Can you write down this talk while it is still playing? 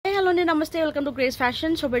అండి నమస్తే welcome to craze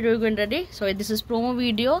fashion. So by doing ready. So this is promo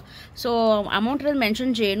video. So amount అనేది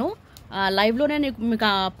mention చేయను, లైవ్లోనే మీకు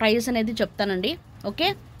ప్రైస్ అనేది చెప్తానండి. ఓకే,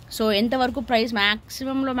 సో ఎంతవరకు ప్రైస్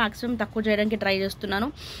మ్యాక్సిమం తక్కువ చేయడానికి ట్రై చేస్తున్నాను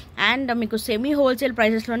అండ్ మీకు సెమీ హోల్సేల్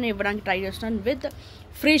ప్రైసెస్లోనే ఇవ్వడానికి ట్రై చేస్తున్నాను విత్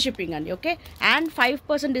ఫ్రీ షిప్పింగ్ అండి. ఓకే, అండ్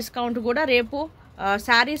 5% డిస్కౌంట్ కూడా రేపు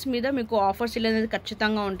శారీస్ మీద మీకు ఆఫర్స్ అనేది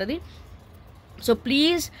ఖచ్చితంగా ఉంటుంది. సో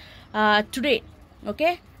ప్లీజ్ టుడే,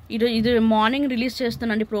 ఓకే, ఇది మార్నింగ్ రిలీజ్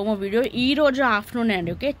చేస్తానండి ప్రోమో వీడియో. ఈ రోజు ఆఫ్టర్నూన్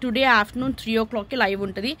అండి. ఓకే, టుడే ఆఫ్టర్నూన్ 3 o'clockకి లైవ్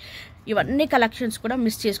ఉంటుంది. ఇవన్నీ కలెక్షన్స్ కూడా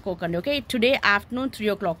మిస్ చేసుకోకండి. Okay, today afternoon 3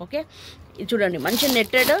 o'clock. Okay, ఇది చూడండి మంచి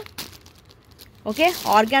నెట్టెడ్, ఓకే,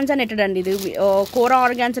 ఆర్గాన్జా నెట్టెడ్ అండి. ఇది కోరా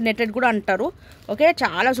ఆర్గాన్జా నెట్టెడ్ కూడా అంటారు. ఓకే,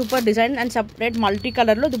 చాలా super design and separate multi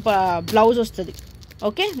కలర్లో బ్లౌజ్ వస్తుంది.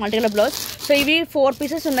 Okay, multi colour blouse. So ఇవి 4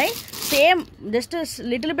 pieces ఉన్నాయి. Same just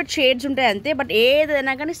little bit shades ఉంటాయి అంతే, బట్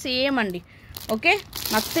ఏదైనా కానీ సేమ్ అండి. ఓకే,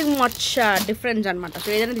 నథింగ్ మచ్ డిఫరెన్స్ అనమాట. సో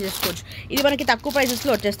ఏదైనా తీసుకోవచ్చు. ఇది మనకి తక్కువ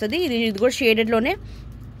ప్రైసెస్లో వచ్చేస్తుంది. ఇది కూడా షేడెడ్లోనే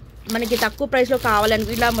మనకి తక్కువ ప్రైస్లో కావాలని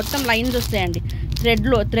ఇలా మొత్తం లైన్స్ వస్తాయండి.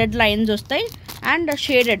 థ్రెడ్ లైన్స్ వస్తాయి అండ్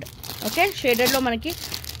షేడెడ్. ఓకే, షేడెడ్లో మనకి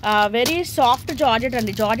వెరీ సాఫ్ట్ జార్జెట్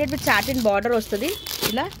అండి. జార్జెట్ విత్ సాటిన్ బార్డర్ వస్తుంది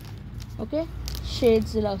ఇలా. ఓకే,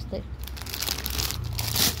 షేడ్స్ ఇలా వస్తాయి.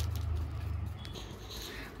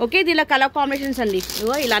 ఓకే, ఇది ఇలా కలర్ కాంబినేషన్స్ అండి.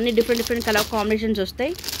 ఇలా అన్ని డిఫరెంట్ కలర్ కాంబినేషన్స్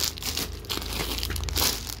వస్తాయి.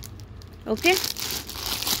 ఓకే,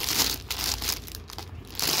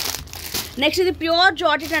 నెక్స్ట్ ఇది ప్యూర్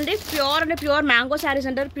జార్జెట్ అండి. ప్యూర్ మ్యాంగో శారీస్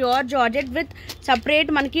అంటారు. ప్యూర్ జార్జెట్ విత్ సపరేట్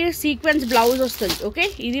మనకి సీక్వెన్స్ బ్లౌజ్ వస్తుంది. ఓకే,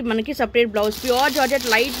 ఇది మనకి separate blouse. Pure georgette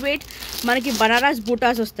light weight మనకి బనారస్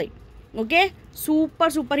బూటాస్ వస్తాయి. Okay,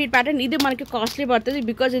 super hit pattern. ఇది మనకి కాస్ట్లీ పడుతుంది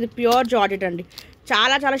బికాజ్ ఇది ప్యూర్ జార్జెట్ అండి.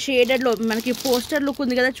 చాలా షేడెడ్లో మనకి పోస్టర్ లుక్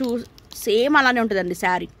ఉంది కదా, సేమ్ అలానే ఉంటుందండి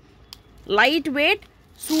శారీ. లైట్ వెయిట్,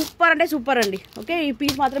 సూపర్ అంటే సూపర్ అండి. ఓకే, ఈ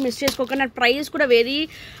పీస్ మాత్రం మిస్ చేసుకోకండి. ప్రైస్ కూడా వెరీ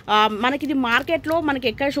మనకి ఇది మార్కెట్లో మనకి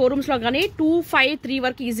ఎక్కడ షోరూమ్స్లో కానీ 253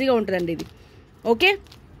 వరకు ఈజీగా ఉంటుందండి ఇది. ఓకే,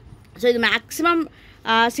 సో ఇది మ్యాక్సిమం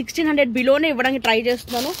 1600 బిలోనే ఇవ్వడానికి ట్రై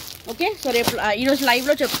చేస్తున్నాను. ఓకే, సో రేపు ఈరోజు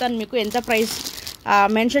లైవ్లో చెప్తాను మీకు ఎంత ప్రైస్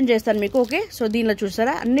మెన్షన్ చేస్తాను మీకు. ఓకే, సో దీనిలో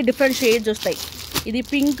చూసారా అన్ని డిఫరెంట్ షేడ్స్ వస్తాయి. ఇది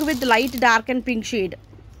pink with light dark and pink shade.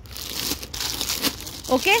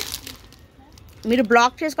 Okay, మీరు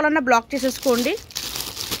బ్లాక్ చేసుకోవాలన్నా బ్లాక్ చేసేసుకోండి.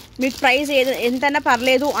 మీకు ప్రైస్ ఎంతైనా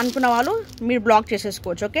పర్లేదు అనుకున్న వాళ్ళు మీరు బ్లాక్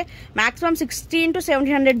చేసేసుకోవచ్చు. ఓకే, మ్యాక్సిమం 1600 to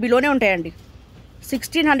 1700 బిలోనే ఉంటాయండి.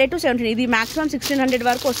 1600 to 1700, ఇది మ్యాక్సిమం 1600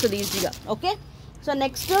 వరకు వస్తుంది ఈజీగా. ఓకే, సో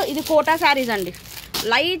నెక్స్ట్ ఇది కోటా శారీస్ అండి.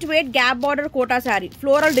 Light weight gap border quota sari,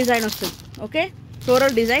 floral design వస్తుంది. ఓకే,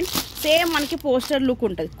 ఫ్లోరల్ డిజైన్ సేమ్ మనకి పోస్టర్ లుక్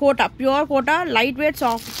ఉంటుంది. Quota, pure quota, light weight,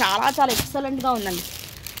 soft, చాలా ఎక్సలెంట్గా ఉందండి.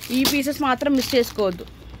 ఈ పీసెస్ మాత్రం మిస్ చేసుకోవద్దు.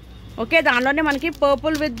 ఓకే, దానిలోనే మనకి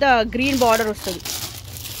పర్పుల్ విత్ గ్రీన్ బార్డర్ వస్తుంది.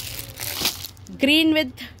 గ్రీన్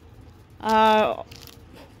విత్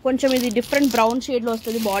కొంచెం ఇది డిఫరెంట్ బ్రౌన్ షేడ్లో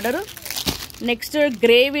వస్తుంది border. Next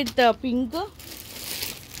grey with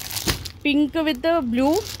pink with blue.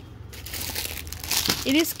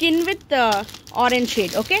 ఇది skin with orange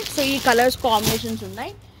shade. Okay, so ఈ కలర్స్ కాంబినేషన్స్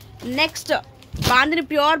ఉన్నాయి. నెక్స్ట్ బాందిని,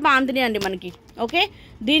 ప్యూర్ బాందిని అండి మనకి. ఓకే,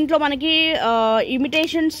 దీంట్లో మనకి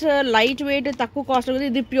ఇమిటేషన్స్ లైట్ వెయిట్ తక్కువ కాస్ట్ ఉంటుంది.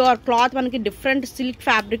 ఇది ప్యూర్ క్లాత్ మనకి డిఫరెంట్ సిల్క్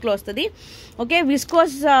ఫ్యాబ్రిక్లో వస్తుంది. ఓకే,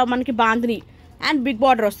 విస్కోస్ మనకి బాందిని అండ్ బిగ్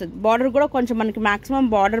బార్డర్ వస్తుంది. బార్డర్ కూడా కొంచెం మనకి మ్యాక్సిమం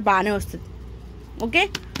బార్డర్ బాగానే వస్తుంది. ఓకే,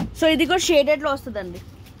 సో ఇది కూడా షేడెడ్లో వస్తుందండి.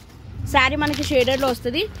 శారీ మనకి షేడెడ్లో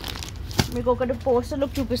వస్తుంది. మీకు ఒకటి పోస్టర్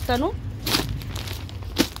లుక్ చూపిస్తాను.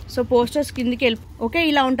 సో పోస్టర్స్ కిందికి వెళ్ళి, ఓకే,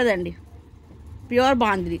 ఇలా ఉంటుందండి ప్యూర్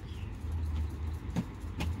బాందిని.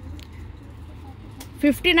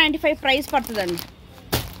 5095 ప్రైస్ పడుతుందండి.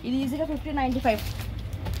 ఇది ఈజీగా 5095.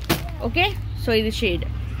 ఓకే, సో ఇది shade.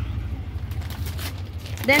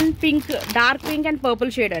 Then pink, dark pink and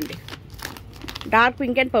purple shade అండి. Dark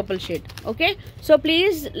pink and purple shade. Okay, so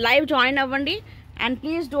please live join అవ్వండి and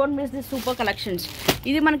please don't miss this super collections.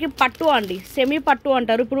 ఇది మనకి పట్టు అండి, సెమీ పట్టు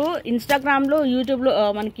అంటారు. ఇప్పుడు ఇన్స్టాగ్రామ్లో, యూట్యూబ్లో,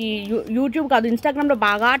 మనకి యూట్యూబ్ కాదు ఇన్స్టాగ్రామ్లో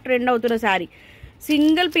బాగా ట్రెండ్ అవుతున్న శారీ.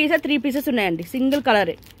 సింగిల్ పీసే 3 pieces ఉన్నాయండి, సింగిల్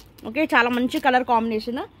కలరే. ఓకే, చాలా మంచి కలర్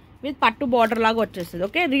కాంబినేషన్ విత్ పట్టు బార్డర్ లాగా వచ్చేస్తుంది.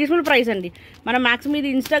 ఓకే, రీజనబుల్ ప్రైస్ అండి. మనం మ్యాక్సిమం ఇది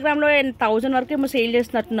ఇన్స్టాగ్రామ్లో 1000 వరకు ఏమో సేల్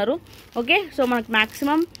చేస్తున్నట్టున్నారు. ఓకే, సో మనకు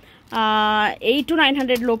మ్యాక్సిమం 800 to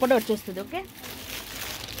 900 లోపల వచ్చేస్తుంది. ఓకే,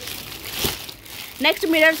 నెక్స్ట్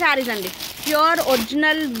మిర్రర్ శారీస్ అండి. Pure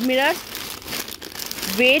original mirrors.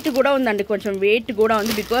 వెయిట్ కూడా ఉందండి, కొంచెం వెయిట్ కూడా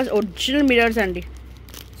ఉంది బికాజ్ ఒరిజినల్ మిర్రర్స్ అండి.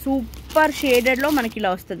 సూపర్ షేడెడ్లో మనకి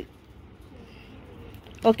ఇలా వస్తుంది.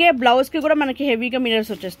 ఓకే, బ్లౌజ్కి కూడా మనకి హెవీగా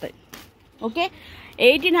మిర్రర్స్ వచ్చేస్తాయి. ఓకే,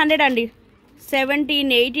 1800 అండి. 1700,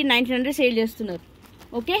 1800, 1900 సేల్ చేస్తున్నారు.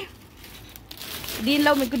 ఓకే,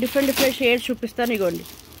 దీనిలో మీకు డిఫరెంట్ షేడ్స్ చూపిస్తాను. ఇగోండి,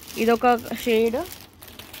 ఇదొక షేడ్,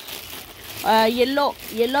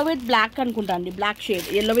 ఎల్లో విత్ బ్లాక్ అనుకుంటా అండి, black shade,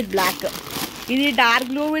 yellow with black. ఇది dark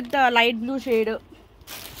blue with light blue shade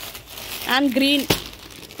and green.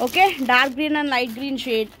 Okay, dark green and light green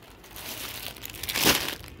shade.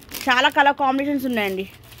 చాలా కలర్ కాంబినేషన్స్ ఉన్నాయండి.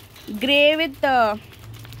 Grey with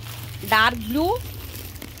dark blue,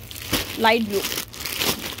 light blue.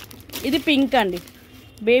 ఇది pink అండి,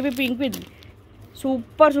 baby pink. ఇది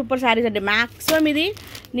super saris అండి. Maximum ఇది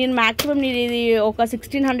ఒక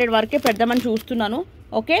 1600 వరకే పెడదామని చూస్తున్నాను.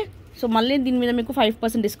 ఓకే, సో మళ్ళీ దీని మీద మీకు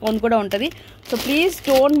 5% డిస్కౌంట్ కూడా ఉంటుంది. So please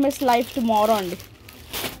don't miss live tomorrow అండి.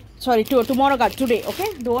 సారీ, టుమారో కాదు, today. Okay,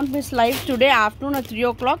 don't miss live today afternoon 3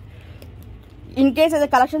 o'clock. In case ఏదో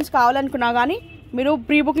కలెక్షన్స్ కావాలనుకున్నా కానీ మీరు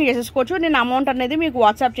ప్రీ బుకింగ్ చేసేసుకోవచ్చు. నేను అమౌంట్ అనేది మీకు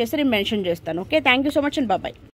వాట్సాప్ చేస్తే నేను మెన్షన్ చేస్తాను. Okay, thank you so much and bye.